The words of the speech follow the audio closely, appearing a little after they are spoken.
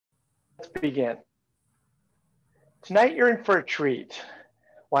begin. Tonight you're in for a treat.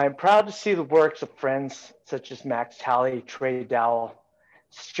 While I'm proud to see the works of friends such as Max Talley, Trey Dowell,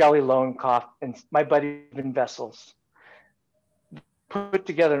 Shelley Lowenkoff, and my buddy Vin Vessels put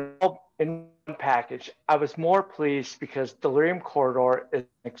together in one package, I was more pleased because Delirium Corridor is an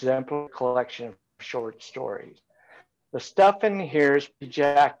exemplary collection of short stories. The stuff in here is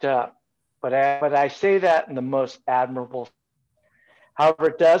jacked up, but I say that in the most admirable. However,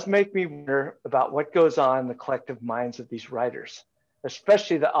 it does make me wonder about what goes on in the collective minds of these writers,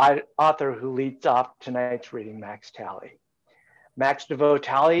 especially the author who leads off tonight's reading, Max Talley. Max DeVoe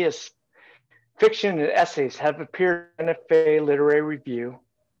Talley's fiction and essays have appeared in a NFA Literary Review,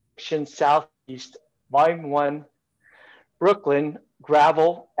 Fiction Southeast, Volume 1, Brooklyn,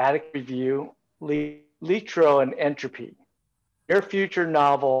 Gravel, Attic Review, Litro, and Entropy. Your future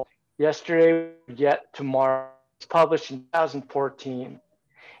novel, Yesterday, Yet Tomorrow, was published in 2014.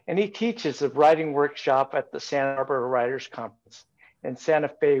 And he teaches a writing workshop at the Santa Barbara Writers Conference and Santa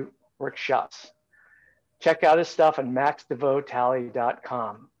Fe workshops. Check out his stuff on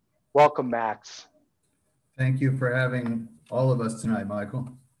maxdevoetalley.com. Welcome, Max. Thank you for having all of us tonight, Michael.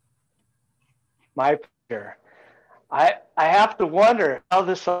 My pleasure. I have to wonder how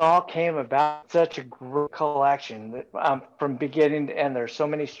this all came about. Such a great collection from beginning to end. There's so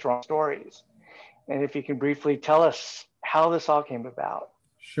many strong stories. And if you can briefly tell us how this all came about.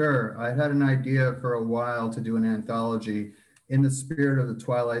 Sure. I had an idea for a while to do an anthology in the spirit of the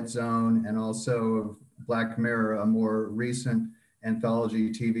Twilight Zone and also of Black Mirror, a more recent anthology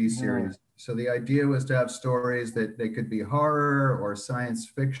TV series. So the idea was to have stories that they could be horror or science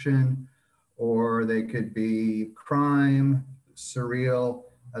fiction, or they could be crime, surreal.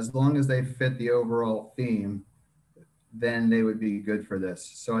 As long as they fit the overall theme, then they would be good for this.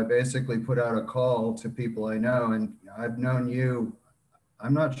 So I basically put out a call to people I know, and I've known you.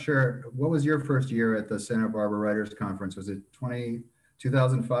 I'm not sure, what was your first year at the Santa Barbara Writers Conference? Was it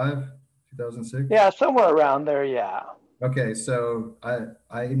 2005, 2006? Yeah, somewhere around there, yeah. Okay, so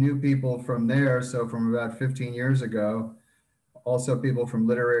I knew people from there, so from about 15 years ago, also people from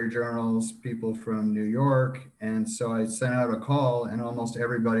literary journals, people from New York, and so I sent out a call and almost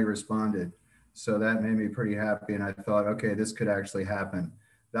everybody responded. So that made me pretty happy, and I thought, okay, this could actually happen.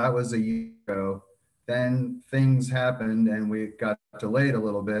 That was a year ago. Then things happened and we got delayed a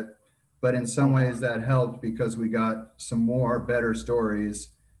little bit, but in some ways that helped because we got some more better stories,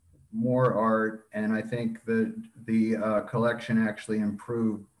 more art, and I think that the collection actually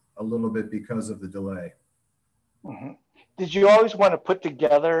improved a little bit because of the delay. Mm-hmm. Did you always want to put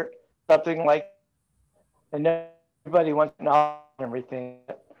together something like, and everybody wants to know everything,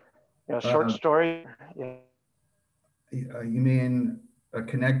 short story? Yeah. You mean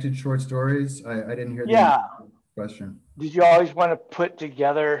connected short stories? I didn't hear the question. Did you always want to put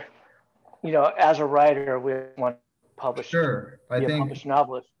together, as a writer, we want to publish? Sure. I think published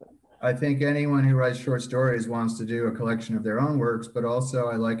novelist. I think anyone who writes short stories wants to do a collection of their own works, but also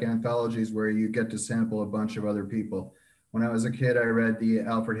I like anthologies where you get to sample a bunch of other people. When I was a kid, I read the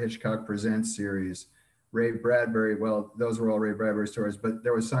Alfred Hitchcock Presents series. Ray Bradbury, well, those were all Ray Bradbury stories, but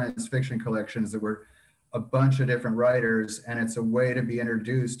there were science fiction collections that were a bunch of different writers, and it's a way to be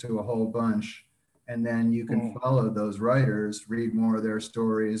introduced to a whole bunch. And then you can follow those writers, read more of their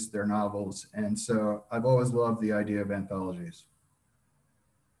stories, their novels. And so I've always loved the idea of anthologies.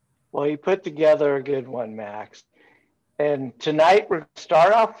 Well, you put together a good one, Max. And tonight we're going to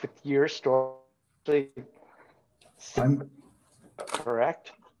start off with your story.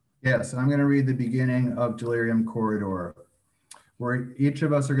 Correct? Yes, I'm going to read the beginning of Delirium Corridor, where each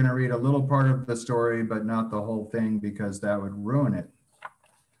of us are going to read a little part of the story, but not the whole thing because that would ruin it.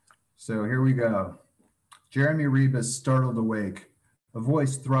 So here we go. Jeremy Rebus startled awake. A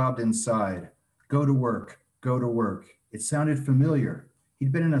voice throbbed inside. Go to work, go to work. It sounded familiar.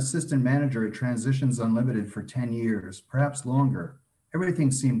 He'd been an assistant manager at Transitions Unlimited for 10 years, perhaps longer.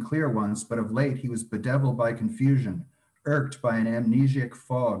 Everything seemed clear once, but of late he was bedeviled by confusion, irked by an amnesiac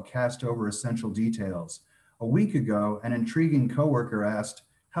fog cast over essential details. A week ago, an intriguing coworker asked,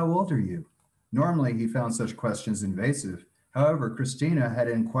 "How old are you?" Normally, he found such questions invasive. However, Christina had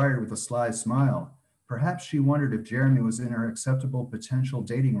inquired with a sly smile. Perhaps she wondered if Jeremy was in her acceptable potential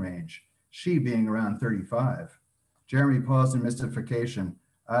dating range, she being around 35. Jeremy paused in mystification.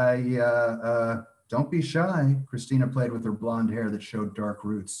 Don't be shy. Christina played with her blonde hair that showed dark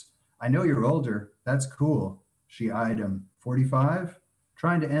roots. I know you're older. That's cool. She eyed him. 45?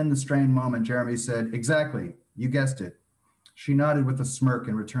 Trying to end the strained moment, Jeremy said, exactly. You guessed it. She nodded with a smirk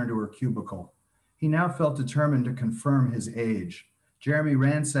and returned to her cubicle. He now felt determined to confirm his age. Jeremy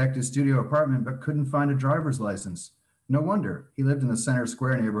ransacked his studio apartment but couldn't find a driver's license. No wonder. He lived in the Center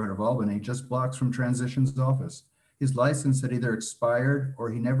Square neighborhood of Albany, just blocks from Transition's office. His license had either expired or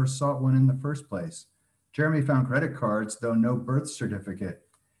he never sought one in the first place. Jeremy found credit cards, though no birth certificate.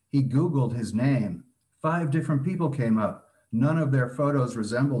 He Googled his name. 5 different people came up. None of their photos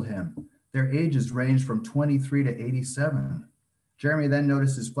resembled him. Their ages ranged from 23 to 87. Jeremy then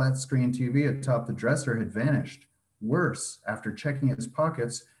noticed his flat screen TV atop the dresser had vanished. Worse, after checking his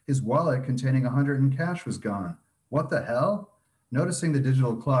pockets, his wallet containing 100 in cash was gone. What the hell? Noticing the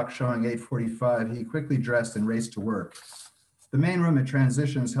digital clock showing 8:45, he quickly dressed and raced to work. The main room at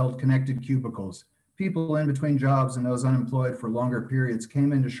Transitions held connected cubicles. People in between jobs and those unemployed for longer periods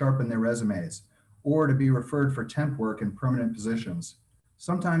came in to sharpen their resumes or to be referred for temp work in permanent positions.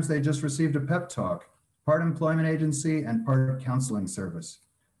 Sometimes they just received a pep talk, part employment agency and part counseling service.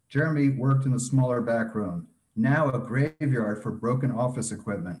 Jeremy worked in the smaller back room, now a graveyard for broken office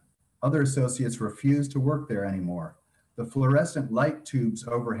equipment. Other associates refused to work there anymore. The fluorescent light tubes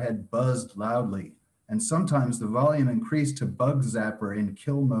overhead buzzed loudly, and sometimes the volume increased to bug zapper in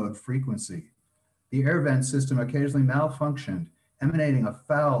kill mode frequency. The air vent system occasionally malfunctioned, emanating a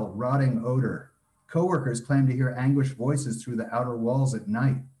foul, rotting odor. Coworkers claimed to hear anguished voices through the outer walls at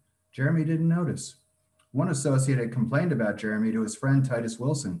night. Jeremy didn't notice. One associate had complained about Jeremy to his friend Titus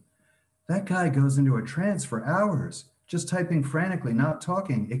Wilson. That guy goes into a trance for hours, just typing frantically, not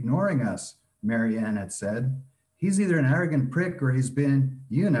talking, ignoring us, Mary Ann had said. He's either an arrogant prick or he's been,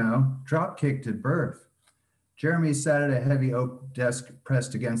 drop-kicked at birth. Jeremy sat at a heavy oak desk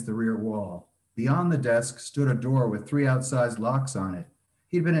pressed against the rear wall. Beyond the desk stood a door with 3 outsized locks on it.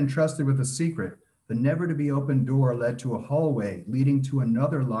 He'd been entrusted with a secret. The never-to-be-opened door led to a hallway leading to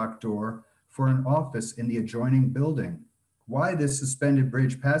another locked door for an office in the adjoining building. Why this suspended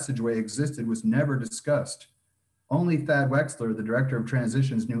bridge passageway existed was never discussed. Only Thad Wexler, the director of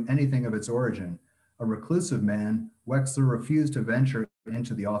transitions, knew anything of its origin. A reclusive man, Wexler refused to venture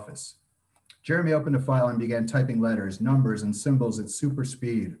into the office. Jeremy opened a file and began typing letters, numbers, and symbols at super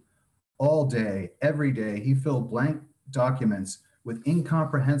speed. All day, every day, he filled blank documents with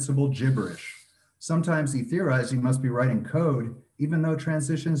incomprehensible gibberish. Sometimes he theorized he must be writing code, even though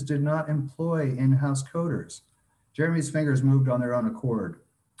transitions did not employ in-house coders. Jeremy's fingers moved on their own accord.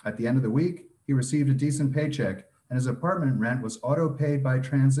 At the end of the week, he received a decent paycheck, and his apartment rent was auto-paid by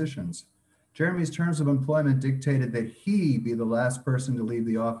transitions. Jeremy's terms of employment dictated that he be the last person to leave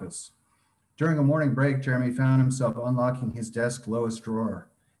the office. During a morning break, Jeremy found himself unlocking his desk lowest drawer.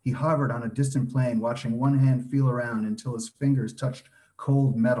 He hovered on a distant plane, watching one hand feel around until his fingers touched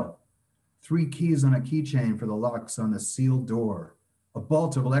cold metal. 3 keys on a keychain for the locks on the sealed door. A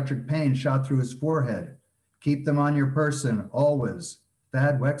bolt of electric pain shot through his forehead. Keep them on your person, always.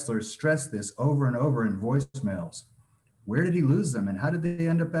 Thad Wexler stressed this over and over in voicemails. Where did he lose them, and how did they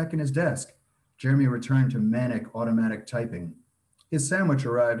end up back in his desk? Jeremy returned to manic automatic typing. His sandwich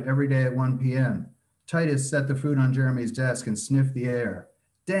arrived every day at 1 p.m. Titus set the food on Jeremy's desk and sniffed the air.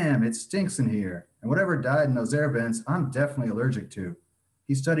 Damn, it stinks in here, and whatever died in those air vents, I'm definitely allergic to.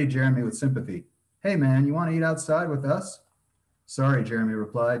 He studied Jeremy with sympathy. Hey man, you want to eat outside with us? Sorry, Jeremy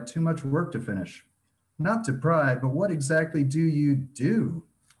replied, too much work to finish. Not to pry, but what exactly do you do?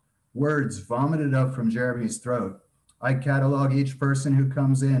 Words vomited up from Jeremy's throat. I catalog each person who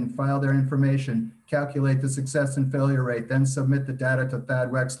comes in, file their information, calculate the success and failure rate, then submit the data to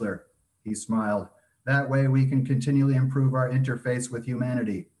Thad Wexler. He smiled. That way we can continually improve our interface with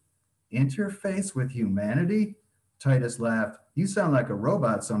humanity. Interface with humanity? Titus laughed. You sound like a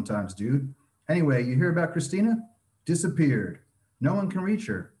robot sometimes, dude. Anyway, you hear about Christina? Disappeared. No one can reach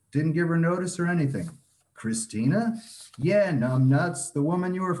her. Didn't give her notice or anything. Christina? Yeah, numbnuts, the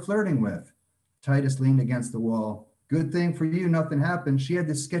woman you were flirting with. Titus leaned against the wall. Good thing for you, nothing happened. She had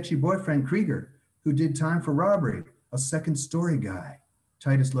this sketchy boyfriend, Krieger, who did time for robbery, a second-story guy.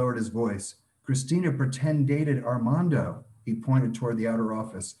 Titus lowered his voice. Christina pretend dated Armando. He pointed toward the outer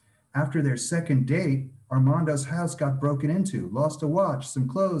office. After their second date, Armando's house got broken into, lost a watch, some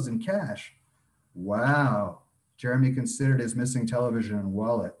clothes, and cash. Wow. Jeremy considered his missing television and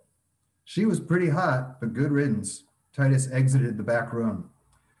wallet. She was pretty hot, but good riddance. Titus exited the back room.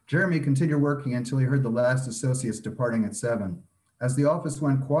 Jeremy continued working until he heard the last associates departing at 7. As the office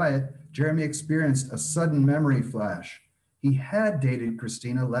went quiet, Jeremy experienced a sudden memory flash. He had dated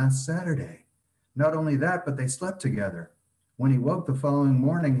Christina last Saturday. Not only that, but they slept together. When he woke the following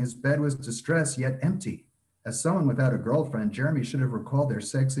morning, his bed was distressed yet empty. As someone without a girlfriend, Jeremy should have recalled their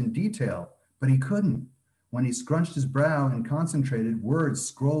sex in detail, but he couldn't. When he scrunched his brow and concentrated, words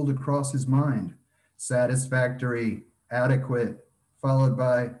scrolled across his mind. Satisfactory, adequate, followed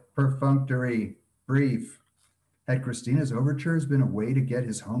by perfunctory, brief. Had Christina's overtures been a way to get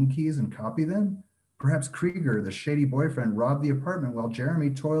his home keys and copy them? Perhaps Krieger, the shady boyfriend, robbed the apartment while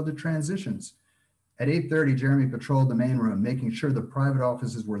Jeremy toiled at transitions. At 8:30, Jeremy patrolled the main room, making sure the private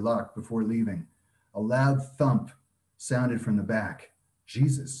offices were locked before leaving. A loud thump sounded from the back.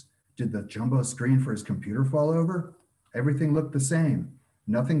 Jesus, did the jumbo screen for his computer fall over? Everything looked the same.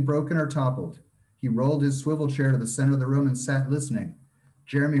 Nothing broken or toppled. He rolled his swivel chair to the center of the room and sat listening.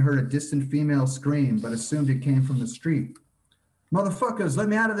 Jeremy heard a distant female scream, but assumed it came from the street. Motherfuckers, let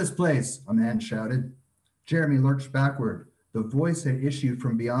me out of this place, a man shouted. Jeremy lurched backward. The voice had issued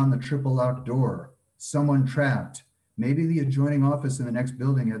from beyond the triple locked door. Someone trapped. Maybe the adjoining office in the next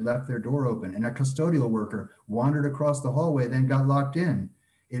building had left their door open, and a custodial worker wandered across the hallway, then got locked in.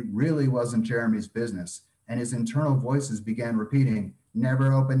 It really wasn't Jeremy's business, and his internal voices began repeating,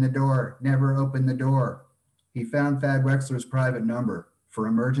 "Never open the door, never open the door." He found Thad Wexler's private number, for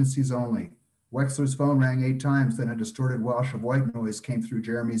emergencies only. Wexler's phone rang 8 times, then a distorted wash of white noise came through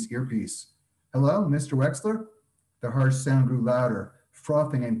Jeremy's earpiece. "Hello, Mr. Wexler?" The harsh sound grew louder,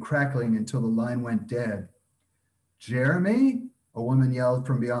 frothing and crackling until the line went dead. "Jeremy?" a woman yelled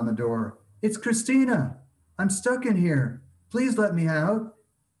from beyond the door. "It's Christina. I'm stuck in here. Please let me out."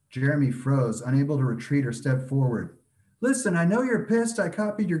 Jeremy froze, unable to retreat or step forward. "Listen, I know you're pissed I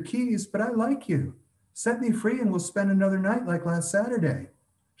copied your keys, but I like you. Set me free and we'll spend another night like last Saturday."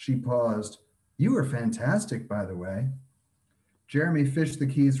 She paused. "You were fantastic, by the way." Jeremy fished the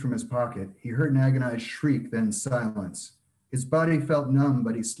keys from his pocket. He heard an agonized shriek, then silence. His body felt numb,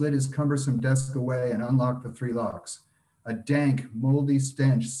 but he slid his cumbersome desk away and unlocked the 3 locks. A dank, moldy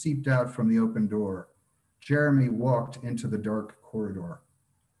stench seeped out from the open door. Jeremy walked into the dark corridor.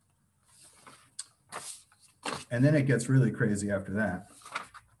 And then it gets really crazy after that.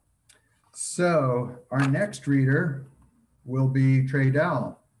 So our next reader will be Trey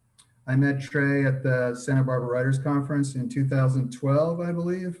Dowell. I met Trey at the Santa Barbara Writers Conference in 2012, I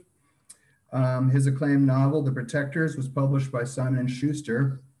believe. His acclaimed novel, The Protectors, was published by Simon &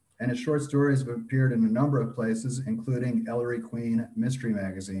 Schuster, and his short stories have appeared in a number of places, including Ellery Queen Mystery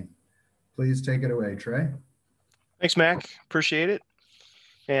Magazine. Please take it away, Trey. Thanks, Mac. Appreciate it.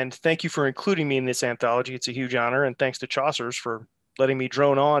 And thank you for including me in this anthology. It's a huge honor, and thanks to Chaucer's for letting me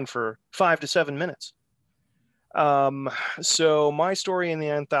drone on for 5 to 7 minutes. So my story in the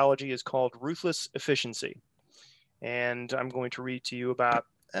anthology is called Ruthless Efficiency, and I'm going to read to you about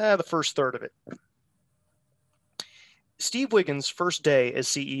the first third of it. Steve Wiggins' first day as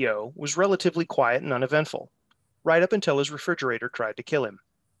CEO was relatively quiet and uneventful, right up until his refrigerator tried to kill him.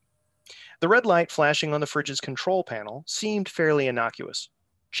 The red light flashing on the fridge's control panel seemed fairly innocuous.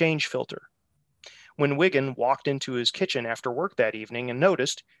 Change filter. When Wiggin walked into his kitchen after work that evening and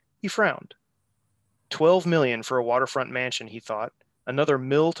noticed, he frowned. $12 million for a waterfront mansion, he thought. Another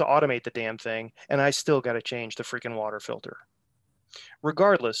mill to automate the damn thing, and I still got to change the freaking water filter.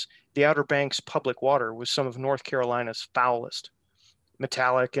 Regardless, the Outer Banks public water was some of North Carolina's foulest,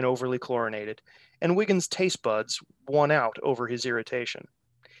 metallic and overly chlorinated, and Wiggins' taste buds won out over his irritation.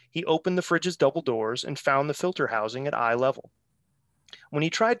 He opened the fridge's double doors and found the filter housing at eye level. When he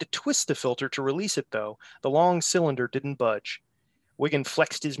tried to twist the filter to release it, though, the long cylinder didn't budge. Wiggin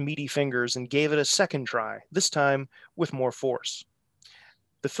flexed his meaty fingers and gave it a second try, this time with more force.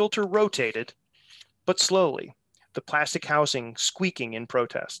 The filter rotated, but slowly, the plastic housing squeaking in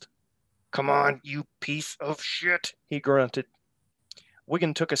protest. "Come on, you piece of shit," he grunted.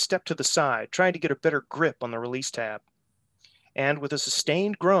 Wiggin took a step to the side, trying to get a better grip on the release tab, and with a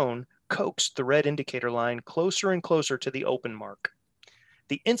sustained groan, coaxed the red indicator line closer and closer to the open mark.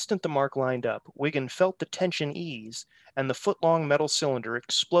 The instant the mark lined up, Wiggin felt the tension ease, and the foot-long metal cylinder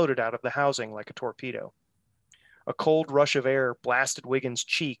exploded out of the housing like a torpedo. A cold rush of air blasted Wiggin's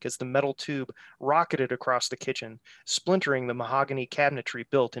cheek as the metal tube rocketed across the kitchen, splintering the mahogany cabinetry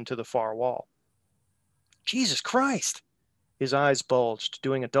built into the far wall. Jesus Christ! His eyes bulged,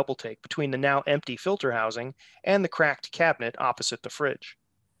 doing a double take between the now empty filter housing and the cracked cabinet opposite the fridge.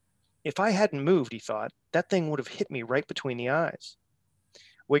 If I hadn't moved, he thought, that thing would have hit me right between the eyes.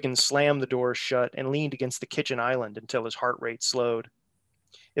 Wiggin slammed the doors shut and leaned against the kitchen island until his heart rate slowed.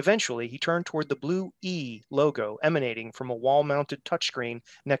 Eventually, he turned toward the blue E logo emanating from a wall-mounted touchscreen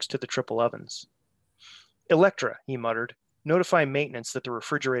next to the triple ovens. "Electra," he muttered. "Notify maintenance that the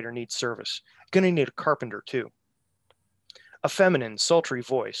refrigerator needs service. Gonna need a carpenter, too." A feminine, sultry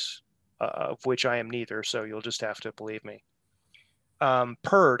voice, of which I am neither, so you'll just have to believe me,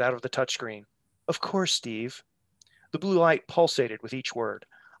 purred out of the touchscreen. "Of course, Steve." The blue light pulsated with each word.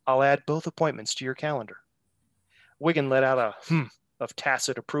 "I'll add both appointments to your calendar." Wiggin let out a of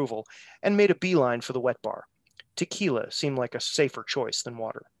tacit approval and made a beeline for the wet bar. Tequila seemed like a safer choice than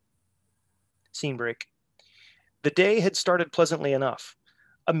water. Scene break. The day had started pleasantly enough.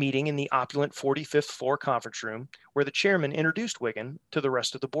 a meeting in the opulent 45th floor conference room where the chairman introduced Wiggin to the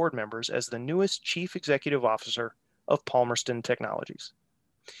rest of the board members as the newest chief executive officer of Palmerston Technologies.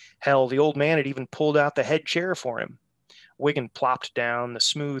 Hell, the old man had even pulled out the head chair for him. Wiggin plopped down, the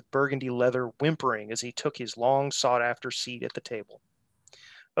smooth burgundy leather whimpering as he took his long sought-after seat at the table.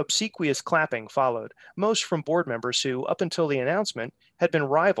 Obsequious clapping followed, most from board members who, up until the announcement, had been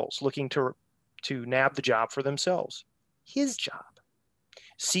rivals looking to nab the job for themselves. His job.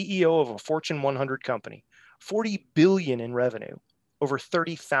 CEO of a Fortune 100 company, $40 billion in revenue, over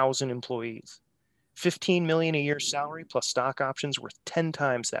 30,000 employees, $15 million a year salary plus stock options worth 10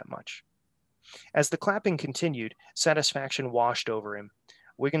 times that much. As the clapping continued, satisfaction washed over him.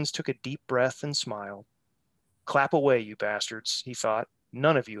 Wiggins took a deep breath and smiled. Clap away, you bastards, he thought.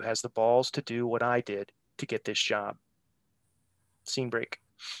 None of you has the balls to do what I did to get this job. Scene break.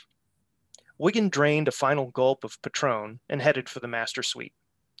 Wiggin drained a final gulp of Patron and headed for the master suite.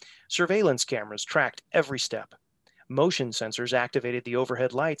 Surveillance cameras tracked every step. Motion sensors activated the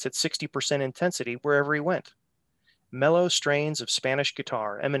overhead lights at 60% intensity wherever he went. Mellow strains of Spanish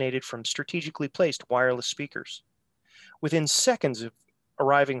guitar emanated from strategically placed wireless speakers. Within seconds of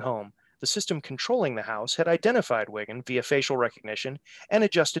arriving home, the system controlling the house had identified Wiggin via facial recognition and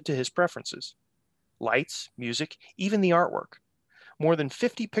adjusted to his preferences. Lights, music, even the artwork. More than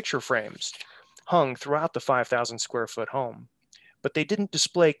 50 picture frames hung throughout the 5,000 square foot home, but they didn't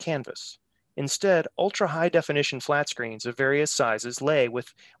display canvas. Instead, ultra-high-definition flat screens of various sizes lay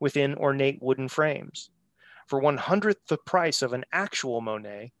within ornate wooden frames. For 1/100th the price of an actual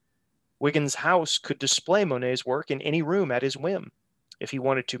Monet, Wiggin's house could display Monet's work in any room at his whim. If he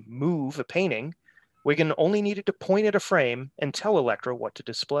wanted to move a painting, Wiggin only needed to point at a frame and tell Electra what to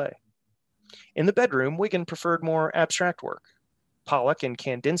display. In the bedroom, Wiggin preferred more abstract work. Pollock and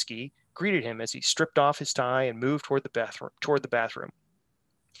Kandinsky greeted him as he stripped off his tie and moved toward the bathroom.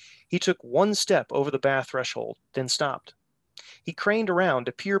 He took one step over the bath threshold, then stopped. He craned around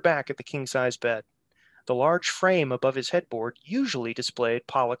to peer back at the king-size bed. The large frame above his headboard usually displayed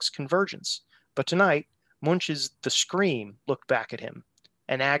Pollock's Convergence, but tonight, Munch's The Scream looked back at him,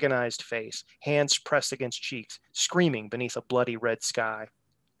 an agonized face, hands pressed against cheeks, screaming beneath a bloody red sky.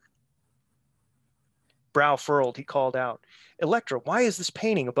 Brow furled, he called out, "Electra, why is this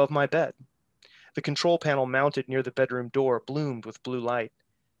painting above my bed?" The control panel mounted near the bedroom door bloomed with blue light.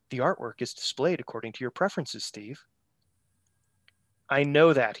 "The artwork is displayed according to your preferences, Steve." "I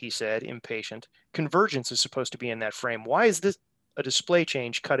know that," he said, impatient. "Convergence is supposed to be in that frame. Why is this?" A display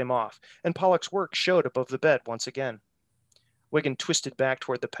change cut him off, and Pollock's work showed above the bed once again. Wiggin twisted back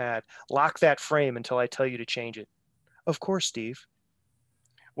toward the pad. "Lock that frame until I tell you to change it." "Of course, Steve."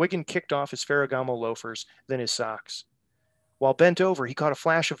 Wiggin kicked off his Ferragamo loafers, then his socks. While bent over, he caught a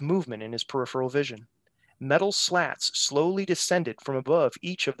flash of movement in his peripheral vision. Metal slats slowly descended from above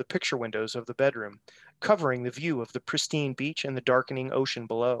each of the picture windows of the bedroom, covering the view of the pristine beach and the darkening ocean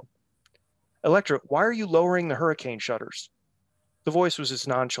below. "Electra, why are you lowering the hurricane shutters?" The voice was as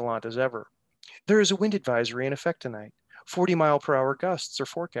nonchalant as ever. "There is a wind advisory in effect tonight. 40-mile-per-hour gusts are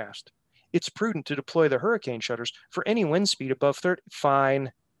forecast. It's prudent to deploy the hurricane shutters for any wind speed above 30.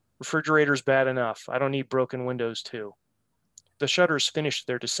 Fine. Refrigerator's bad enough. I don't need broken windows, too." The shutters finished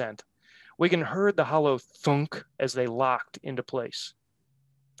their descent. Wiggin heard the hollow thunk as they locked into place.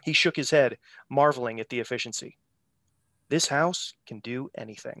 He shook his head, marveling at the efficiency. This house can do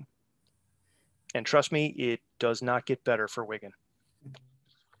anything. And trust me, it does not get better for Wiggin.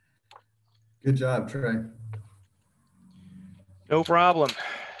 Good job, Trey. No problem.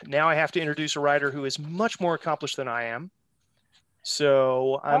 Now I have to introduce a writer who is much more accomplished than I am.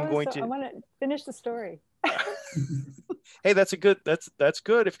 So I want to finish the story. Hey, that's good.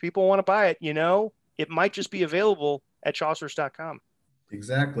 If people want to buy it, it might just be available at Chaucers.com.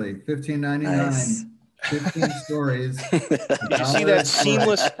 Exactly. $15.99. Nice. 15 stories. Did you see that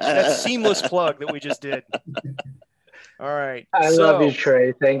seamless plug that we just did? All right. I love you,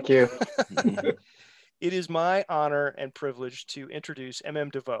 Trey. Thank you. It is my honor and privilege to introduce M.M.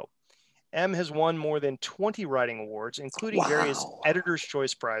 DeVoe. M has won more than 20 writing awards, including various Editor's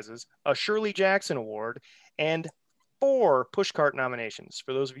Choice Prizes, a Shirley Jackson Award, and 4 Pushcart nominations.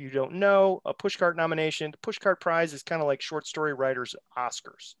 For those of you who don't know, a Pushcart nomination, the Pushcart Prize is kind of like short story writers'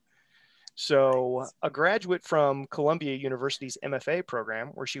 Oscars. So a graduate from Columbia University's MFA program,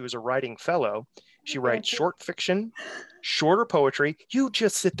 where she was a writing fellow, she writes short fiction, shorter poetry, you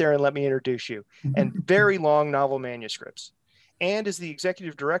just sit there and let me introduce you, and very long novel manuscripts, and is the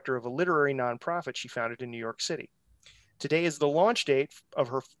executive director of a literary nonprofit she founded in New York City. Today is the launch date of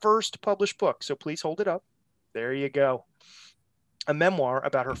her first published book, so please hold it up. There you go. a memoir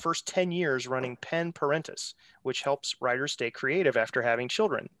about her first 10 years running Pen Parentis, which helps writers stay creative after having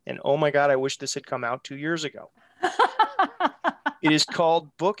children. And oh my God, I wish this had come out 2 years ago. It is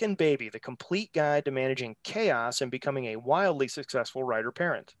called Book and Baby, The Complete Guide to Managing Chaos and Becoming a Wildly Successful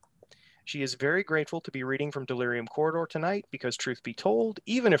Writer-Parent. She is very grateful to be reading from Delirium Corridor tonight because, truth be told,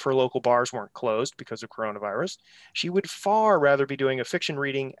 even if her local bars weren't closed because of coronavirus, she would far rather be doing a fiction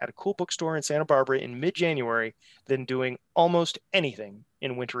reading at a cool bookstore in Santa Barbara in mid-January than doing almost anything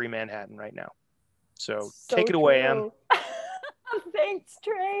in wintry Manhattan right now. So take it away, Em. Thanks,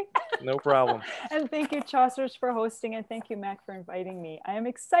 Trey. No problem. And thank you, Chaucers, for hosting, and thank you, Mac, for inviting me. I am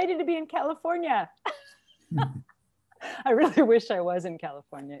excited to be in California. I really wish I was in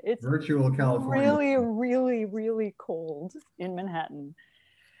California. It's virtual California. Really, really, really cold in Manhattan.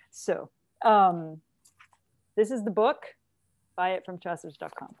 So this is the book. Buy it from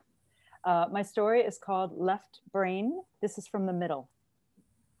chaucers.com. My story is called Left Brain. This is from the middle.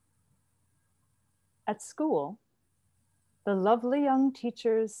 At school, the lovely young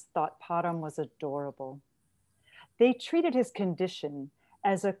teachers thought Padam was adorable. They treated his condition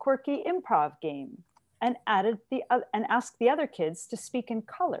as a quirky improv game and asked the other kids to speak in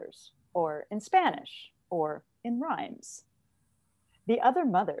colors or in Spanish or in rhymes. The other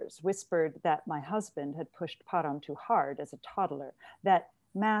mothers whispered that my husband had pushed Padam too hard as a toddler, that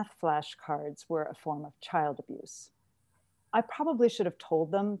math flashcards were a form of child abuse. I probably should have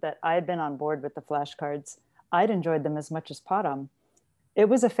told them that I had been on board with the flashcards. I'd enjoyed them as much as Padam. It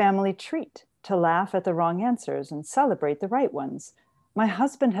was a family treat to laugh at the wrong answers and celebrate the right ones. My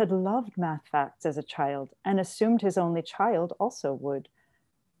husband had loved math facts as a child and assumed his only child also would.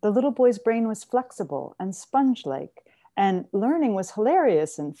 The little boy's brain was flexible and sponge-like, and learning was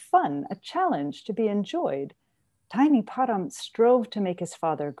hilarious and fun, a challenge to be enjoyed. Tiny Padam strove to make his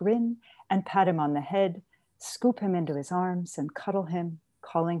father grin and pat him on the head, scoop him into his arms and cuddle him,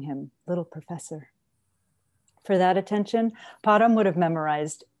 calling him little professor. For that attention, Padam would have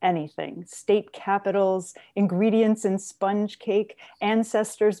memorized anything: state capitals, ingredients in sponge cake,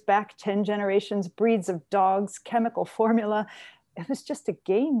 ancestors back 10 generations, breeds of dogs, chemical formula. It was just a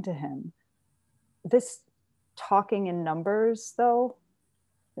game to him. This talking in numbers, though,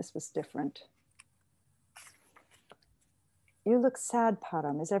 this was different. You look sad,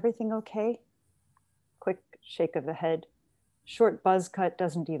 Padam. Is everything okay? Quick shake of the head. Short buzz cut,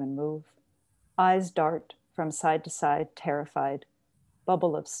 doesn't even move. Eyes dart from side to side, terrified.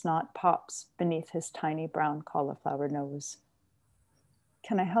 Bubble of snot pops beneath his tiny brown cauliflower nose.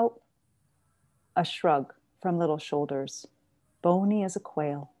 Can I help? A shrug from little shoulders, bony as a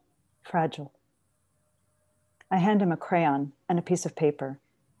quail, fragile. I hand him a crayon and a piece of paper.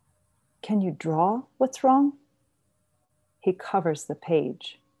 Can you draw what's wrong? He covers the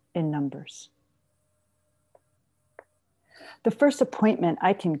page in numbers. The first appointment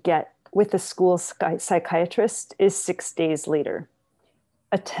I can get with the school psychiatrist is 6 days later,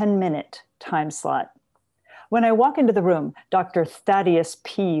 a 10-minute time slot. When I walk into the room, Dr. Thaddeus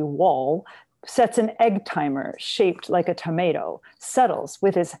P. Wall sets an egg timer shaped like a tomato, settles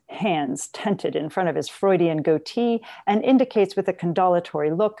with his hands tented in front of his Freudian goatee, and indicates with a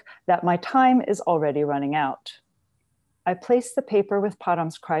condolatory look that my time is already running out. I place the paper with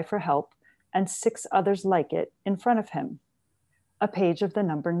Padam's cry for help and 6 others like it in front of him. A page of the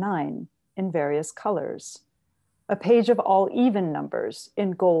number 9 in various colors. A page of all even numbers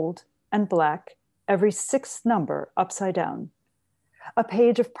in gold and black, every 6th number upside down. A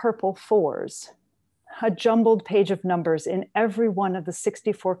page of purple 4s. A jumbled page of numbers in every one of the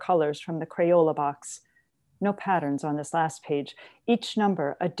 64 colors from the Crayola box. No patterns on this last page. Each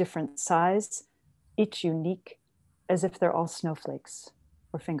number a different size, each unique, as if they're all snowflakes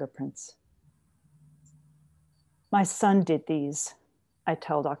or fingerprints. My son did these, I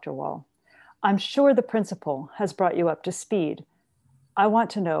tell Dr. Wall. I'm sure the principal has brought you up to speed. I want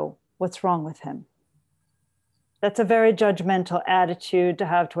to know what's wrong with him. That's a very judgmental attitude to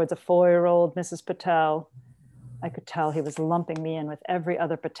have towards a 4-year-old, Mrs. Patel. I could tell he was lumping me in with every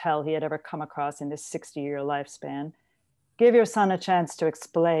other Patel he had ever come across in his 60-year lifespan. Give your son a chance to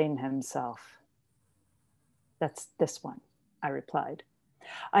explain himself. That's this one, I replied.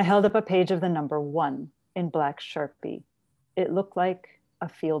 I held up a page of the number 1 in black Sharpie. It looked like a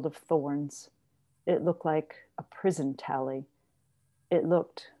field of thorns. It looked like a prison tally. It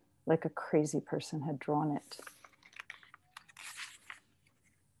looked like a crazy person had drawn it.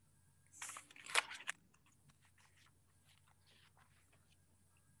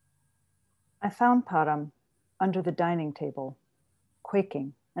 I found Padam under the dining table,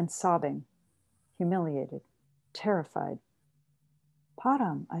 quaking and sobbing, humiliated, terrified.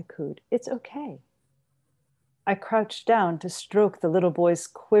 Padam, I cooed, it's okay. I crouched down to stroke the little boy's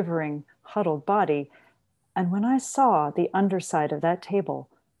quivering, huddled body, and when I saw the underside of that table,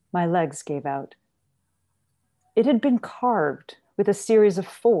 my legs gave out. It had been carved with a series of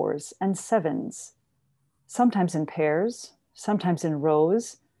 4s and 7s, sometimes in pairs, sometimes in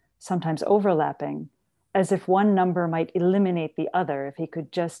rows, sometimes overlapping, as if one number might eliminate the other if he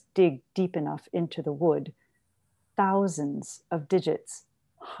could just dig deep enough into the wood. Thousands of digits,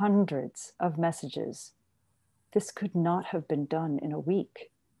 hundreds of messages. This could not have been done in a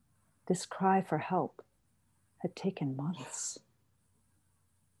week. This cry for help had taken months.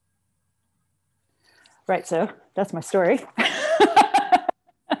 Right, so that's my story.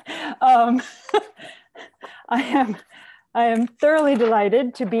 I am thoroughly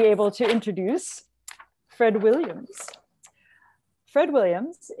delighted to be able to introduce Fred Williams. Fred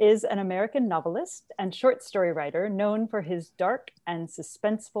Williams is an American novelist and short story writer known for his dark and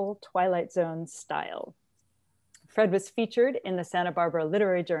suspenseful Twilight Zone style. Fred was featured in the Santa Barbara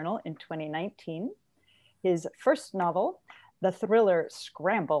Literary Journal in 2019. His first novel, the thriller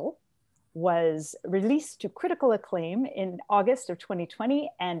Scramble, was released to critical acclaim in August of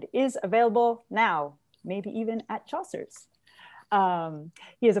 2020 and is available now, maybe even at Chaucer's.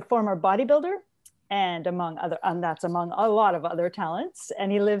 He is a former bodybuilder, and that's among a lot of other talents.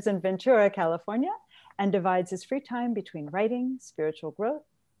 And he lives in Ventura, California, and divides his free time between writing, spiritual growth,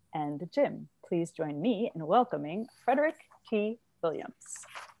 and the gym. Please join me in welcoming Frederick T. Williams.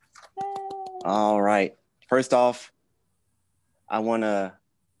 Yay. All right. First off, I want to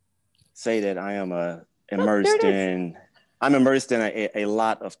say that I am immersed in a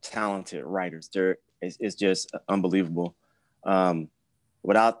lot of talented writers. It's just unbelievable.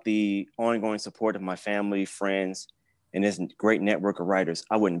 Without the ongoing support of my family, friends, and this great network of writers,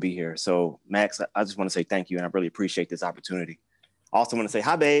 I wouldn't be here. So Max, I just want to say thank you, and I really appreciate this opportunity. I also want to say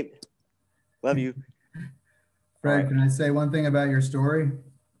hi, babe. Love you. Fred, Can I say one thing about your story?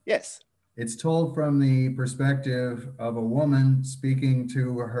 Yes. It's told from the perspective of a woman speaking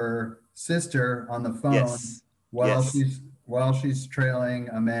to her sister on the phone. Yes. while she's trailing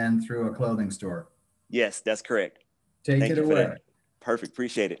a man through a clothing store. Yes, that's correct. Thank it away. Perfect.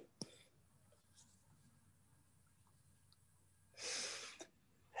 Appreciate it.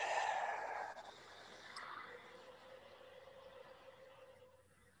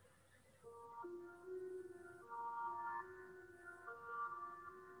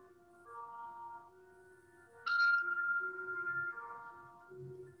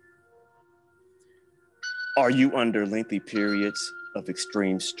 Are you under lengthy periods of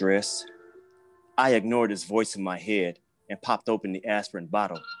extreme stress? I ignored his voice in my head and popped open the aspirin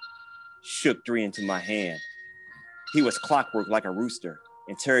bottle, shook 3 into my hand. He was clockwork like a rooster,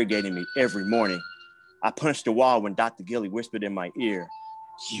 interrogating me every morning. I punched the wall when Dr. Gilly whispered in my ear,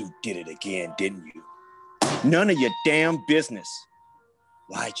 "You did it again, didn't you? None of your damn business."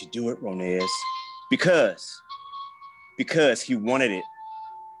 "Why'd you do it, Ronez?" Because he wanted it.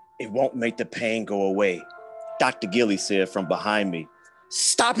 "It won't make the pain go away," Dr. Gilly said from behind me.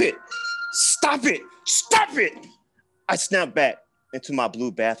 "Stop it! Stop it! Stop it!" I snapped back into my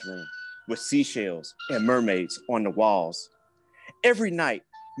blue bathroom with seashells and mermaids on the walls. Every night,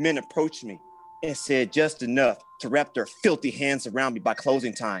 men approached me and said just enough to wrap their filthy hands around me by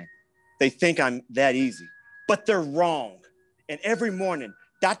closing time. They think I'm that easy, but they're wrong. And every morning,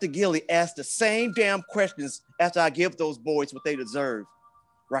 Dr. Gilly asked the same damn questions after I give those boys what they deserve.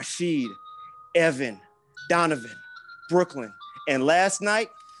 Rashid, Evan, Donovan, Brooklyn, and last night,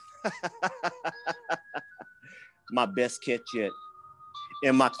 my best catch yet.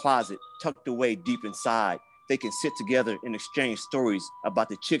 In my closet, tucked away deep inside, they can sit together and exchange stories about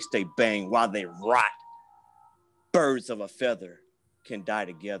the chicks they bang while they rot. Birds of a feather can die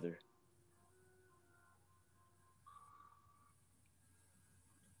together.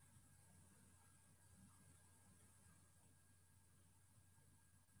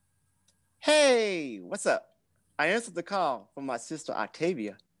 Hey, what's up? I answered the call from my sister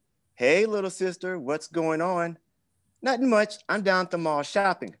Octavia. "Hey, little sister, what's going on?" "Nothing much. I'm down at the mall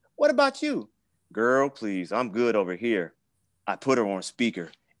shopping. What about you?" "Girl, please, I'm good over here." I put her on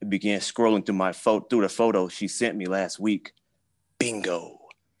speaker and began scrolling through the photo she sent me last week. Bingo.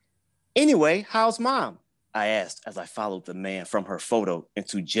 "Anyway, how's mom?" I asked as I followed the man from her photo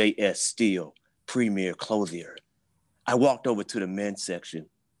into J.S. Steele, premier clothier. I walked over to the men's section.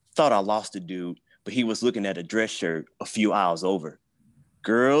 Thought I lost the dude, but he was looking at a dress shirt a few aisles over.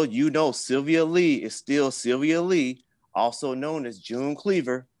 "Girl, you know Sylvia Lee is still Sylvia Lee, also known as June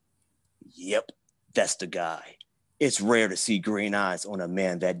Cleaver." "Yep, that's the guy. It's rare to see green eyes on a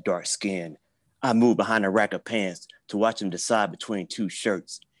man that dark skinned." I moved behind a rack of pants to watch him decide between 2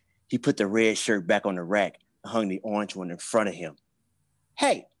 shirts. He put the red shirt back on the rack, and hung the orange one in front of him.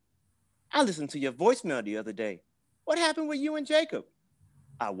 Hey, I listened to your voicemail the other day. What happened with you and Jacob?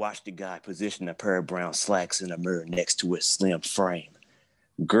 I watched the guy position a pair of brown slacks in a mirror next to his slim frame.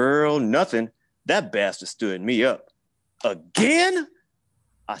 Girl, nothing. That bastard stood me up. Again?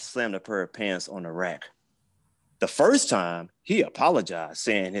 I slammed a pair of pants on the rack. The first time, he apologized,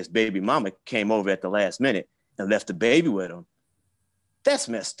 saying his baby mama came over at the last minute and left the baby with him. That's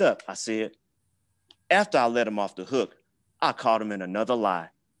messed up, I said. After I let him off the hook, I caught him in another lie.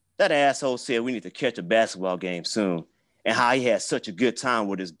 That asshole said we need to catch a basketball game soon, and how he had such a good time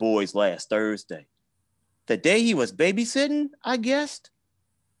with his boys last Thursday. The day he was babysitting, I guessed.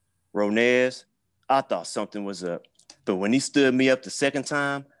 Ronez, I thought something was up, but when he stood me up the second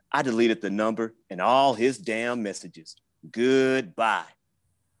time, I deleted the number and all his damn messages. Goodbye.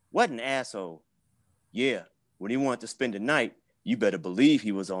 What an asshole. Yeah, when he wanted to spend the night, you better believe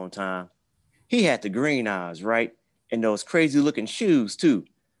he was on time. He had the green eyes, right? And those crazy looking shoes too.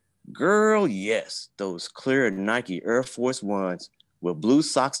 Girl, yes, those clear Nike Air Force Ones with blue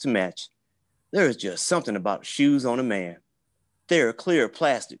socks to match. There is just something about shoes on a man. They're clear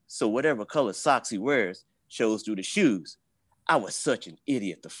plastic, so whatever color socks he wears shows through the shoes. I was such an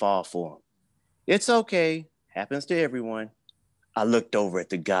idiot to fall for him. It's okay, happens to everyone. I looked over at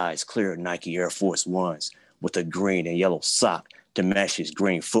the guy's clear Nike Air Force Ones with a green and yellow sock to match his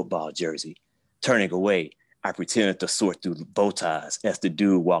green football jersey. Turning away, I pretended to sort through bow ties as the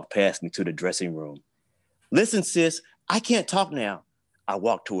dude walked past me to the dressing room. Listen, sis, I can't talk now. I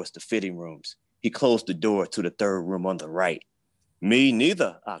walked towards the fitting rooms. He closed the door to the third room on the right. Me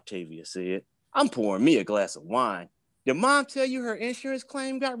neither, Octavia said. I'm pouring me a glass of wine. Did Mom tell you her insurance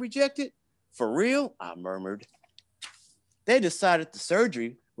claim got rejected? For real? I murmured. They decided the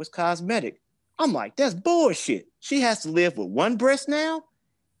surgery was cosmetic. I'm like, that's bullshit. She has to live with one breast now?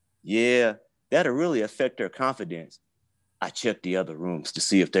 Yeah, that'll really affect her confidence. I checked the other rooms to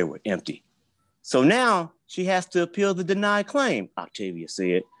see if they were empty. So now she has to appeal the denied claim, Octavia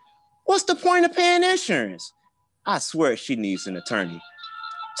said. What's the point of paying insurance? I swear she needs an attorney.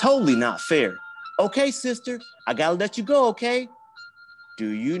 Totally not fair. Okay, sister, I gotta let you go, okay? Do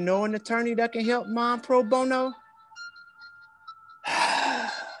you know an attorney that can help Mom pro bono? I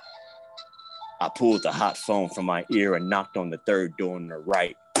pulled the hot phone from my ear and knocked on the third door on the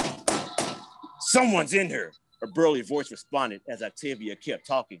right. Someone's in here, a burly voice responded as Octavia kept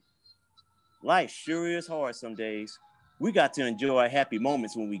talking. Life sure is hard some days. We got to enjoy happy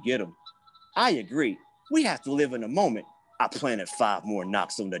moments when we get them. I agree. We have to live in the moment. I planted 5 more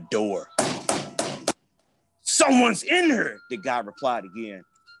knocks on the door. Someone's in here, the guy replied again.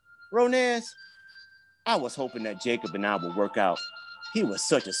 Ronez, I was hoping that Jacob and I would work out. He was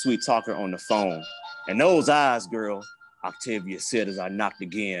such a sweet talker on the phone. And those eyes, girl, Octavia said as I knocked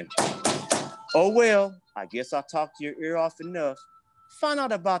again. Oh, well, I guess I talked your ear off enough. Find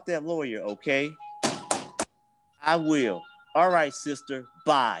out about that lawyer, okay? I will. All right, sister,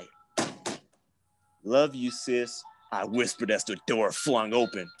 bye. Love you, sis, I whispered as the door flung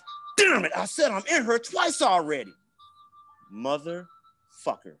open. Damn it, I said I'm in her twice already.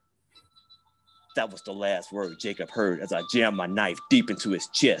 Motherfucker. That was the last word Jacob heard as I jammed my knife deep into his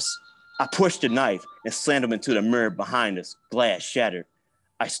chest. I pushed the knife and slammed him into the mirror behind us, glass shattered.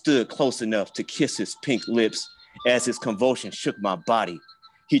 I stood close enough to kiss his pink lips as his convulsion shook my body.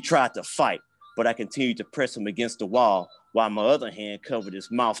 He tried to fight, but I continued to press him against the wall while my other hand covered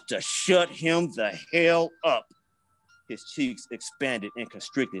his mouth to shut him the hell up. His cheeks expanded and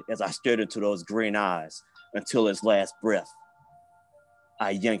constricted as I stared into those green eyes until his last breath.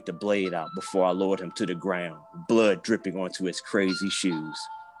 I yanked the blade out before I lowered him to the ground, blood dripping onto his crazy shoes.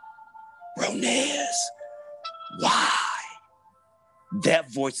 Ronez, why?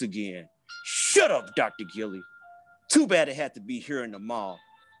 That voice again. Shut up, Dr. Gilly. Too bad it had to be here in the mall.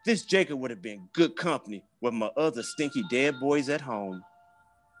 This Jacob would have been good company with my other stinky dead boys at home.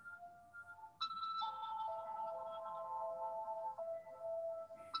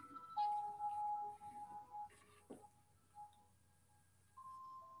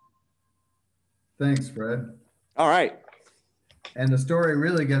 Thanks, Fred. All right. And the story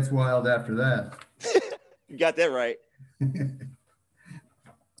really gets wild after that. You got that right.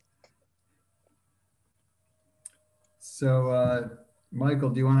 So, Michael,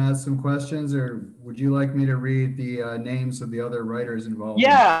 do you want to ask some questions, or would you like me to read the names of the other writers involved?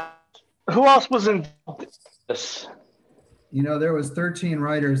 Yeah. Who else was involved in this? You know, there was 13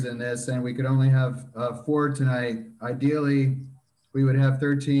 writers in this, and we could only have 4 tonight. Ideally, we would have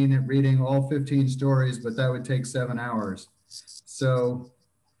 13 reading all 15 stories, but that would take 7 hours. So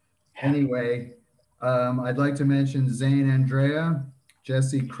anyway, I'd like to mention Zane Andrea,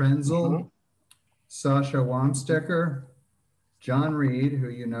 Jesse Krenzel, Sasha Wamstecker, John Reed, who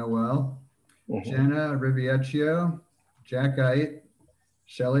you know well, Jenna Riviecchio, Jack Ite,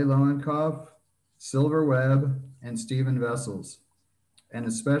 Shelley Lowenkoff, Silver Webb, and Stephen Vessels. And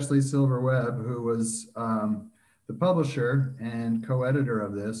especially Silver Webb, who was the publisher and co-editor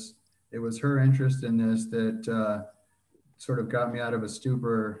of this. It was her interest in this that sort of got me out of a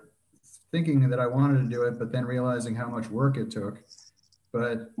stupor, thinking that I wanted to do it, but then realizing how much work it took.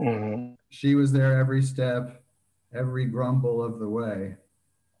 But she was there every step, every grumble of the way.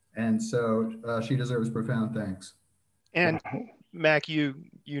 And so she deserves profound thanks. And Mac, you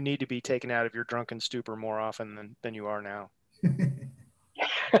need to be taken out of your drunken stupor more often than you are now.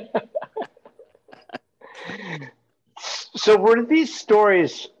 So were these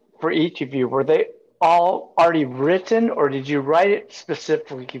stories for each of you, were they all already written, or did you write it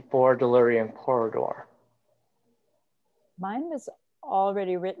specifically for Delirium Corridor? Mine was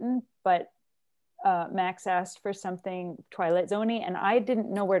already written, but Max asked for something Twilight Zone-y, and I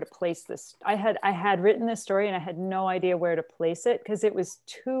didn't know where to place this. I had written this story and I had no idea where to place it because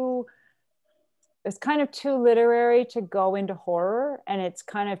it's kind of too literary to go into horror, and it's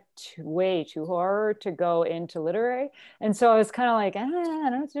kind of way too horror to go into literary. And so I was kind of like, I don't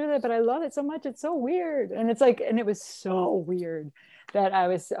know what to do that, but I love it so much. It's so weird. And it's like, and it was so weird that I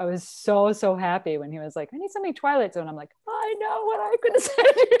was so happy when he was like, I need something Twilight Zone. I'm like, I know what I could have said.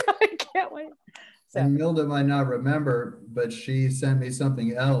 I can't wait. So. And Milda might not remember, but she sent me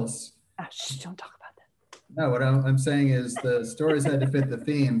something else. Shh, don't talk about that. No, what I'm saying is the stories had to fit the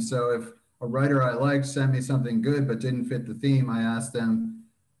theme. So if a writer I liked sent me something good but didn't fit the theme, I asked them,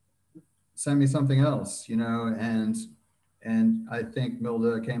 send me something else, you know, and I think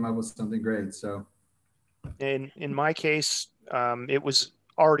Milda came up with something great. So in my case, it was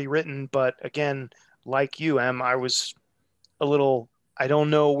already written, but again, like you, Em, I was a little, I don't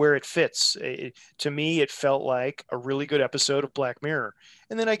know where it fits. To me, it felt like a really good episode of Black Mirror.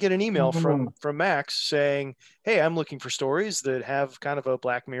 And then I get an email from Max saying, hey, I'm looking for stories that have kind of a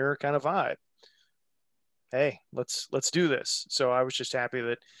Black Mirror kind of vibe. Hey, let's do this. So I was just happy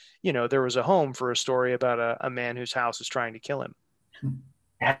that, you know, there was a home for a story about a man whose house is trying to kill him.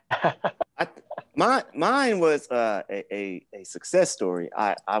 Mine was a success story.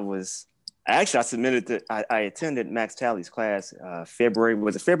 I submitted I attended Max Talley's class February.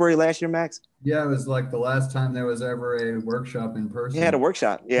 Was it February last year, Max? Yeah, it was like the last time there was ever a workshop in person. He had a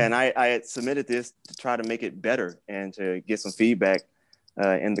workshop. Yeah, and I had submitted this to try to make it better and to get some feedback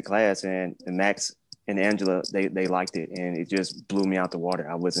in the class. And Max and Angela, they liked it, and it just blew me out the water.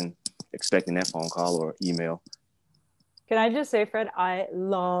 I wasn't expecting that phone call or email. Can I just say, Fred, I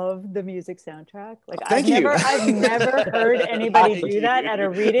love the music soundtrack. Like I've never heard anybody do that at a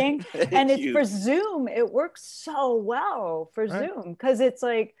reading. And it's for Zoom. It works so well for Zoom because it's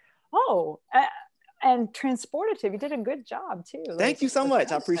like, and transportative. You did a good job too. Thank you so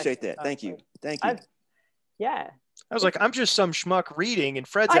much. I appreciate that. Thank you. Yeah. I was like, I'm just some schmuck reading, and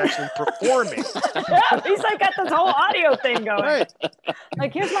Fred's actually performing. Yeah, he's like got this whole audio thing going. Right.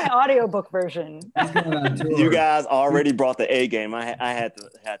 Like, here's my audiobook version. You guys already brought the A game. I had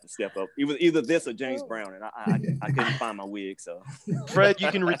to step up. It was either this or James Brown, and I couldn't find my wig. So, Fred, you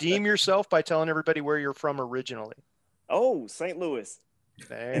can redeem yourself by telling everybody where you're from originally. Oh, St. Louis.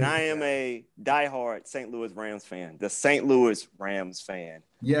 And I am a diehard St. Louis Rams fan. The St. Louis Rams fan.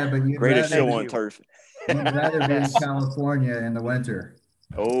 Yeah, but greatest show on turf. You'd rather be in California in the winter.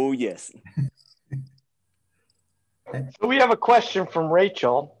 Oh, yes. So we have a question from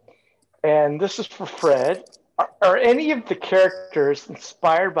Rachel, and this is for Fred. Are any of the characters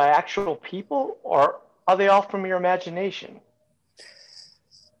inspired by actual people, or are they all from your imagination?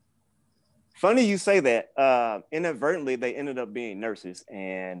 Funny you say that. Inadvertently, they ended up being nurses,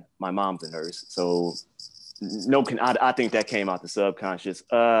 and my mom's a nurse. So I think that came out the subconscious.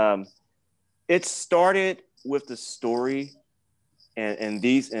 It started with the story, and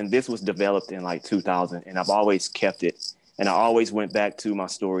this was developed in like 2000, and I've always kept it. And I always went back to my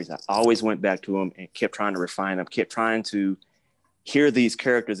stories. I always went back to them and kept trying to refine them, kept trying to hear these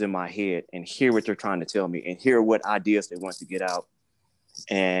characters in my head and hear what they're trying to tell me and hear what ideas they want to get out.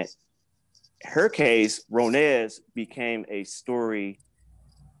 And her case, Ronez, became a story.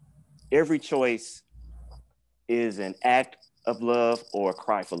 Every choice is an act of love or a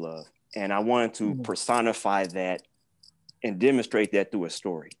cry for love. And I wanted to personify that and demonstrate that through a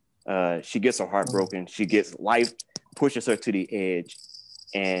story. She gets her heart broken. She gets life, pushes her to the edge,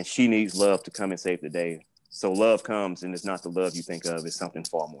 and she needs love to come and save the day. So love comes, and it's not the love you think of. It's something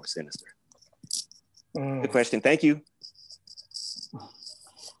far more sinister. Good question. Thank you.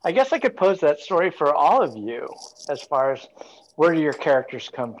 I guess I could pose that story for all of you as far as where do your characters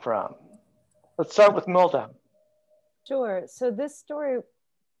come from? Let's start with Milda. Sure. So this story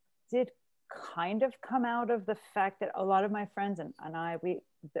did kind of come out of the fact that a lot of my friends and I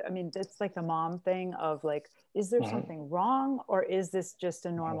mean, it's like the mom thing of like, is there something wrong, or is this just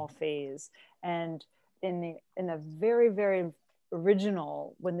a normal phase? And in the very, very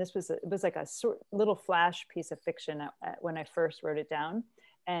original, when it was like a little flash piece of fiction when I first wrote it down.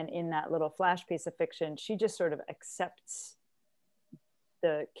 And in that little flash piece of fiction, she just sort of accepts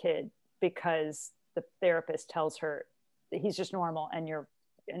the kid because the therapist tells her that he's just normal and you're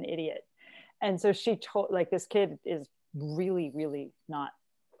an idiot. And so she told, like, this kid is really, really not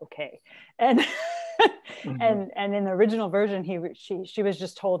okay. And and in the original version, she was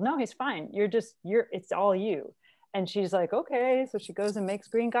just told, no, he's fine. It's all you. And she's like, okay. So she goes and makes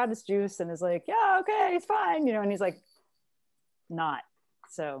green goddess juice and is like, yeah, okay, he's fine, and he's like, not.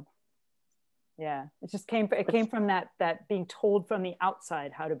 So yeah, it came from that being told from the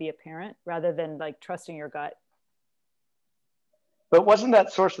outside how to be a parent rather than like trusting your gut. But wasn't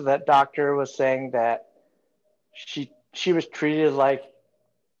that source of that doctor was saying that she was treated like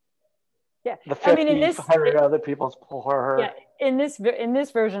the 100 other people for her? Yeah, in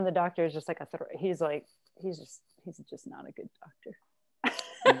this version, the doctor is just like he's just not a good doctor.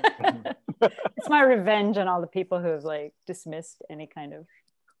 It's my revenge on all the people who have like dismissed any kind of,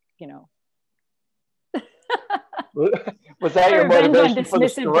 Was that your motivation for the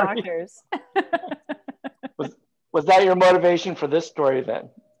story? Doctors. Was that your motivation for this story then?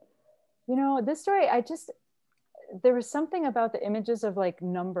 This story, there was something about the images of like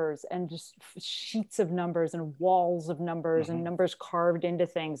numbers and just sheets of numbers and walls of numbers and numbers carved into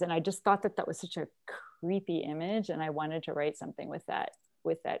things. And I just thought that was such a creepy image. And I wanted to write something with that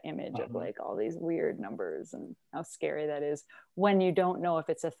image of like all these weird numbers and how scary that is when you don't know if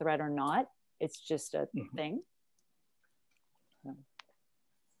it's a threat or not. It's just a thing.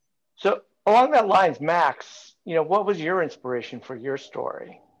 So along that lines, Max, what was your inspiration for your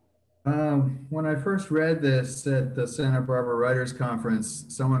story? When I first read this at the Santa Barbara Writers Conference,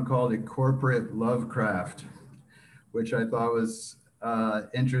 someone called it corporate Lovecraft, which I thought was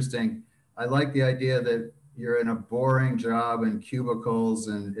interesting. I like the idea that you're in a boring job in cubicles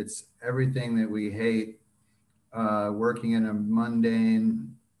and it's everything that we hate, working in a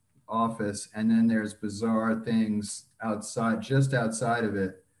mundane office, and then there's bizarre things just outside of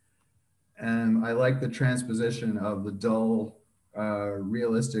it. And I like the transposition of the dull,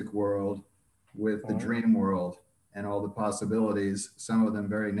 realistic world with the dream world and all the possibilities, some of them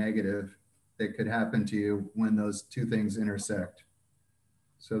very negative, that could happen to you when those two things intersect.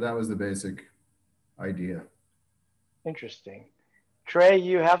 So that was the basic idea. Interesting. Trey,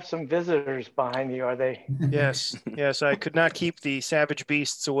 you have some visitors behind you, are they? Yes, I could not keep the savage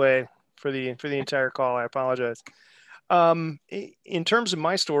beasts away for the entire call. I apologize. In terms of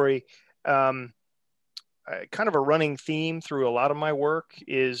my story, kind of a running theme through a lot of my work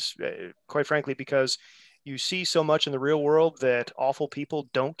is, quite frankly, because you see so much in the real world that awful people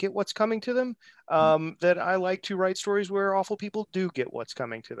don't get what's coming to them, that I like to write stories where awful people do get what's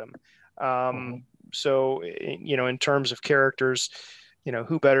coming to them. So, in terms of characters,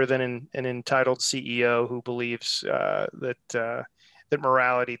 who better than an entitled CEO who believes that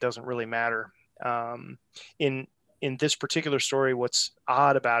morality doesn't really matter. In this particular story, what's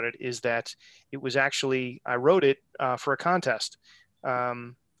odd about it is that it was actually, I wrote it for a contest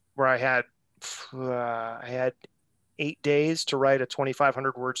where I had 8 days to write a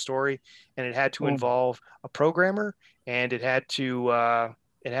 2,500 word story, and it had to involve a programmer, and it had to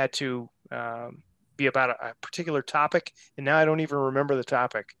be about a particular topic. And now I don't even remember the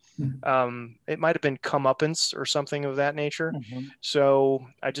topic. It might've been comeuppance or something of that nature. So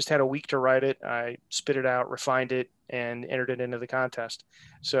I just had a week to write it. I spit it out, refined it, and entered it into the contest.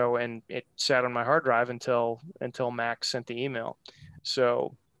 So, and it sat on my hard drive until Max sent the email.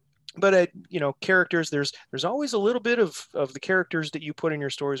 So, but characters, there's always a little bit of the characters that you put in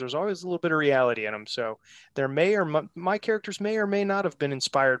your stories. There's always a little bit of reality in them. So there my characters may or may not have been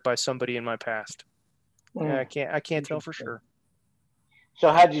inspired by somebody in my past. I can't tell for sure.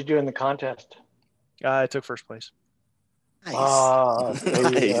 So how did you do in the contest? I took first place. Nice.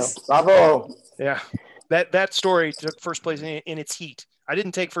 Nice. Bravo. Yeah. That story took first place in its heat. I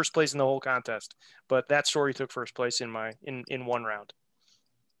didn't take first place in the whole contest, but that story took first place in one round.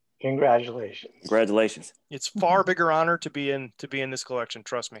 Congratulations. It's far bigger honor to be in this collection.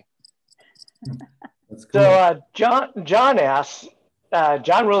 Trust me. That's cool. So John asks,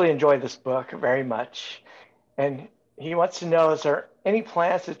 John really enjoyed this book very much, and he wants to know, is there any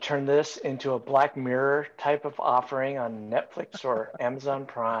plans to turn this into a Black Mirror type of offering on Netflix or Amazon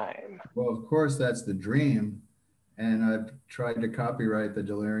Prime? Well, of course, that's the dream. and I've tried to copyright the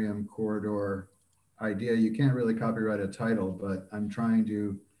Delirium Corridor idea. You can't really copyright a title, but I'm trying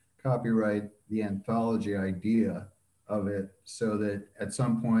to copyright the anthology idea of it so that at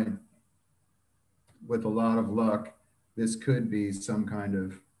some point, with a lot of luck, this could be some kind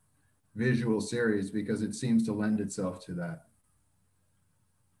of visual series because it seems to lend itself to that.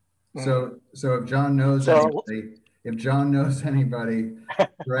 So if John knows anybody,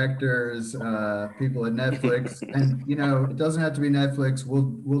 directors, people at Netflix, and you know, it doesn't have to be Netflix.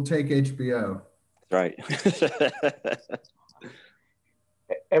 We'll take HBO. Right.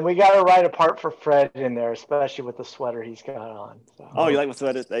 And we got to write a part for Fred in there, especially with the sweater he's got on. So. Oh, you like my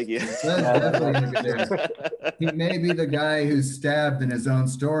sweater? Thank you. That's definitely gonna be there. He may be the guy who's stabbed in his own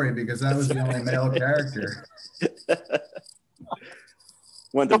story because that was the only male character.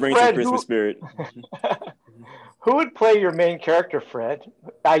 Want to bring some Christmas spirit. Who would play your main character, Fred?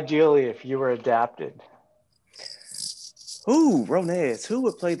 Ideally, if you were adapted. Ooh, Ronez, who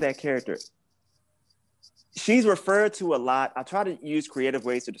would play that character? She's referred to a lot. I try to use creative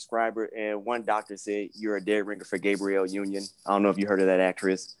ways to describe her, and one doctor said, "You're a dead ringer for Gabrielle Union." I don't know if you heard of that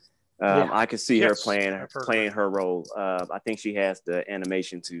actress. I could see her playing her role. I think she has the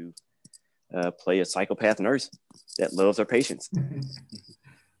animation to play a psychopath nurse that loves her patients.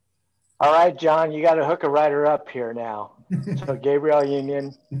 All right, John, you got to hook a writer up here now. So Gabrielle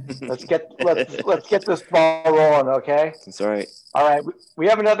Union, let's get this ball rolling, okay? That's all right. All right, we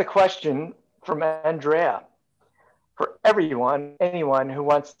have another question from Andrea. For anyone who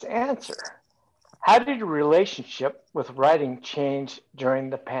wants to answer, how did your relationship with writing change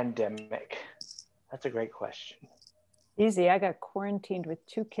during the pandemic? That's a great question. Easy. I got quarantined with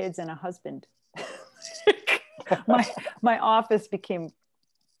 2 kids and a husband. my office became,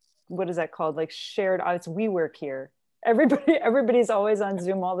 what is that called? Like shared. It's WeWork here. Everybody's always on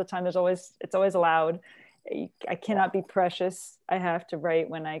Zoom all the time. It's always loud. I cannot be precious. I have to write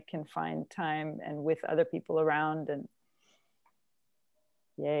when I can find time and with other people around, and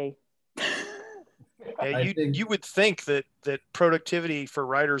yay. Yeah, you would think that productivity for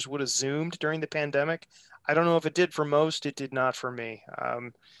writers would have zoomed during the pandemic. I don't know if it did for most. It did not for me.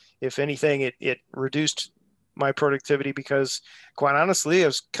 If anything, it reduced my productivity because, quite honestly, I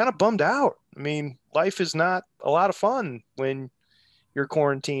was kind of bummed out. I mean, life is not a lot of fun when you're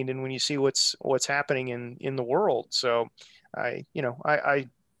quarantined and when you see what's happening in the world. So I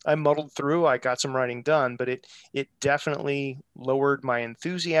muddled through. I got some writing done, but it definitely lowered my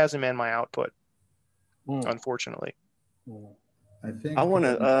enthusiasm and my output, unfortunately. I want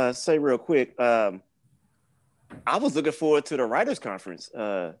to say real quick, I was looking forward to the writers conference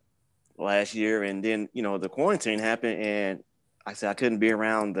last year, and then the quarantine happened, and I said I couldn't be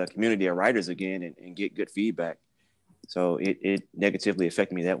around the community of writers again and get good feedback. So it negatively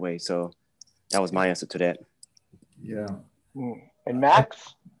affected me that way. So that was my answer to that. Yeah. And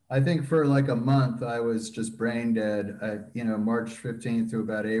Max? I think for like a month, I was just brain dead, March 15th to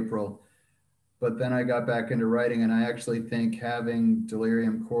about April. But then I got back into writing, and I actually think having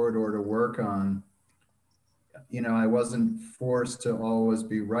Delirium Corridor to work on, I wasn't forced to always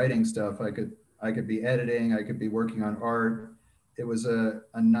be writing stuff. I could be editing, I could be working on art. It was a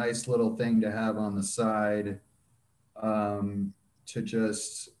nice little thing to have on the side. To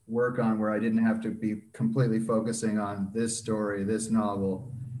just work on, where I didn't have to be completely focusing on this story, this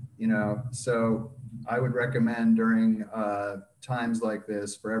novel, So I would recommend during times like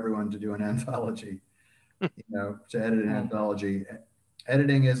this for everyone to do an anthology, to edit an anthology.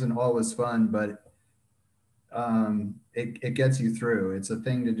 Editing isn't always fun, but it gets you through. It's a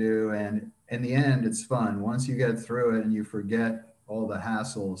thing to do, and in the end, it's fun. Once you get through it and you forget all the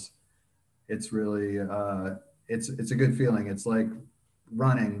hassles, it's really it's a good feeling. It's like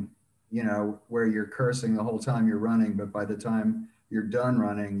running, where you're cursing the whole time you're running, but by the time you're done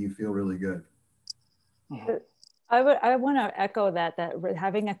running, you feel really good. I want to echo that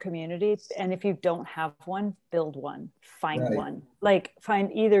having a community, and if you don't have one, build one, find one. Like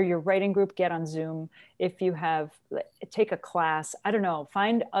find either your writing group, get on Zoom. If you have, take a class, I don't know,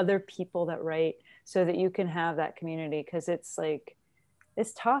 find other people that write so that you can have that community. Cause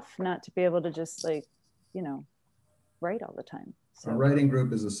it's tough not to be able to just write all the time. So. A writing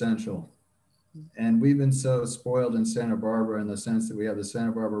group is essential. And we've been so spoiled in Santa Barbara in the sense that we have the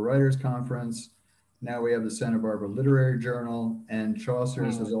Santa Barbara Writers Conference. Now we have the Santa Barbara Literary Journal, and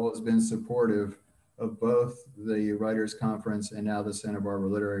Chaucer's has always been supportive of both the Writers Conference and now the Santa Barbara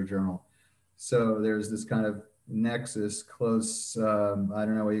Literary Journal. So there's this kind of nexus, close, I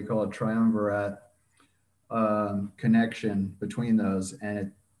don't know what you call it, triumvirate connection between those.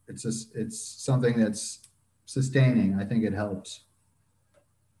 And it's something that's sustaining. I think it helps.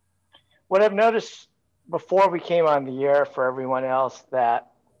 What I've noticed before we came on the air, for everyone else,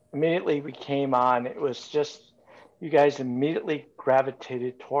 that immediately we came on, it was just, you guys immediately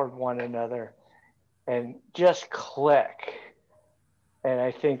gravitated toward one another and just click. And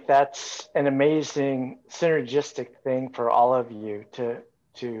I think that's an amazing synergistic thing for all of you to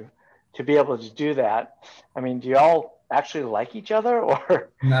be able to do that. I mean, do y'all actually like each other,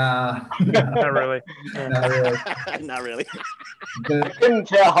 or? Nah, Not really. not really. Not really. I couldn't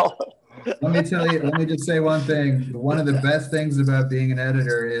tell. Let me tell you, let me just say one thing. One of the best things about being an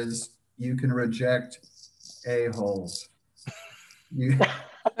editor is you can reject a-holes. Even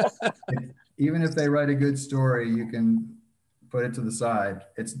if they write a good story, you can put it to the side.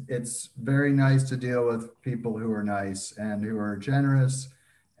 It's very nice to deal with people who are nice and who are generous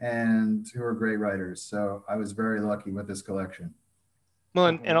and who are great writers. So I was very lucky with this collection. Well,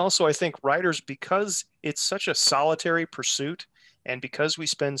 and also I think writers, because it's such a solitary pursuit, and because we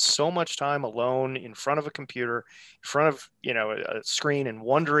spend so much time alone in front of a computer, in front of, a screen, and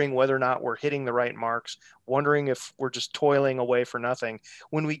wondering whether or not we're hitting the right marks, wondering if we're just toiling away for nothing,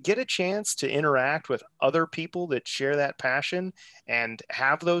 when we get a chance to interact with other people that share that passion and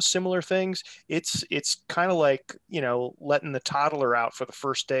have those similar things, it's kind of like, letting the toddler out for the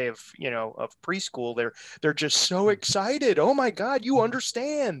first day of preschool. They're just so excited. Oh my God, you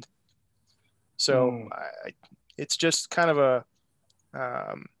understand. So it's just kind of a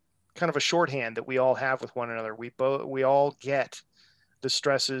shorthand that we all have with one another. We all get the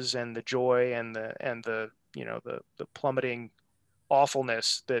stresses and the joy and the plummeting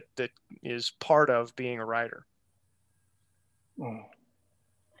awfulness that is part of being a writer.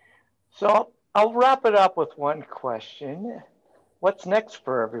 So I'll wrap it up with one question. What's next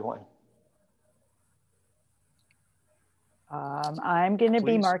for everyone? I'm going to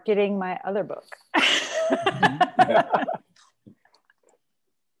be marketing my other book.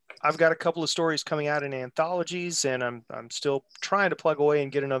 I've got a couple of stories coming out in anthologies, and I'm still trying to plug away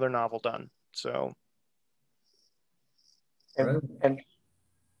and get another novel done. So, and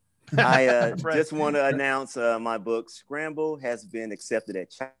I just want to announce my book Scramble has been accepted at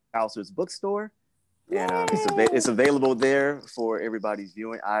Chaucer's bookstore, and it's available there for everybody's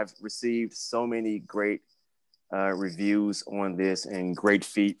viewing. I've received so many great reviews on this and great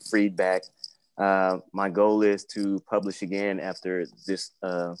feedback. My goal is to publish again after this.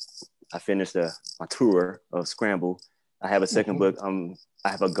 I finished my tour of Scramble. I have a second book. I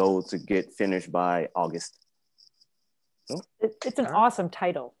have a goal to get finished by August. So, it's an awesome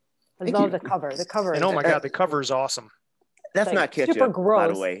title. I love the cover. The cover. And oh my God, the cover is awesome. That's like not ketchup, super gross.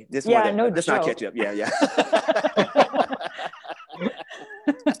 By the way. That's not ketchup. Yeah.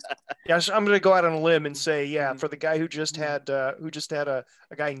 Yeah, I'm going to go out on a limb and say, for the guy who just had a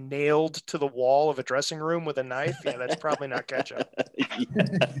guy nailed to the wall of a dressing room with a knife, that's probably not ketchup.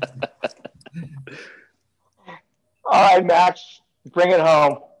 All right, Max, bring it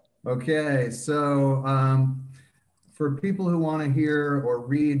home. Okay, so for people who want to hear or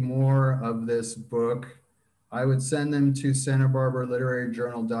read more of this book, I would send them to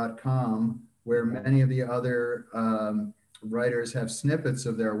SantaBarbaraLiteraryJournal.com, where many of the other writers have snippets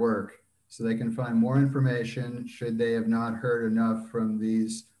of their work, so they can find more information should they have not heard enough from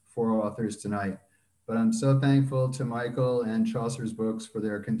these four authors tonight. But I'm so thankful to Michael and Chaucer's Books for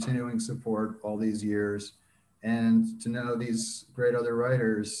their continuing support all these years, and to know these great other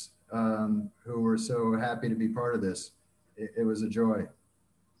writers who were so happy to be part of this. It was a joy.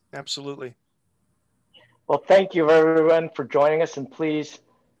 Absolutely. Well, thank you everyone for joining us, and please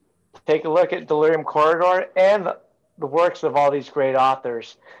take a look at Delirium Corridor and the works of all these great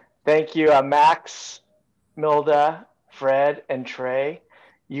authors. Thank you, Max, Milda, Fred, and Trey.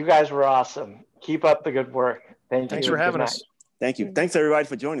 You guys were awesome. Keep up the good work. Thanks for having us. Thank you. Thanks everybody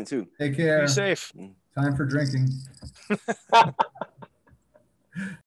for joining too. Take care. Be safe. Time for drinking.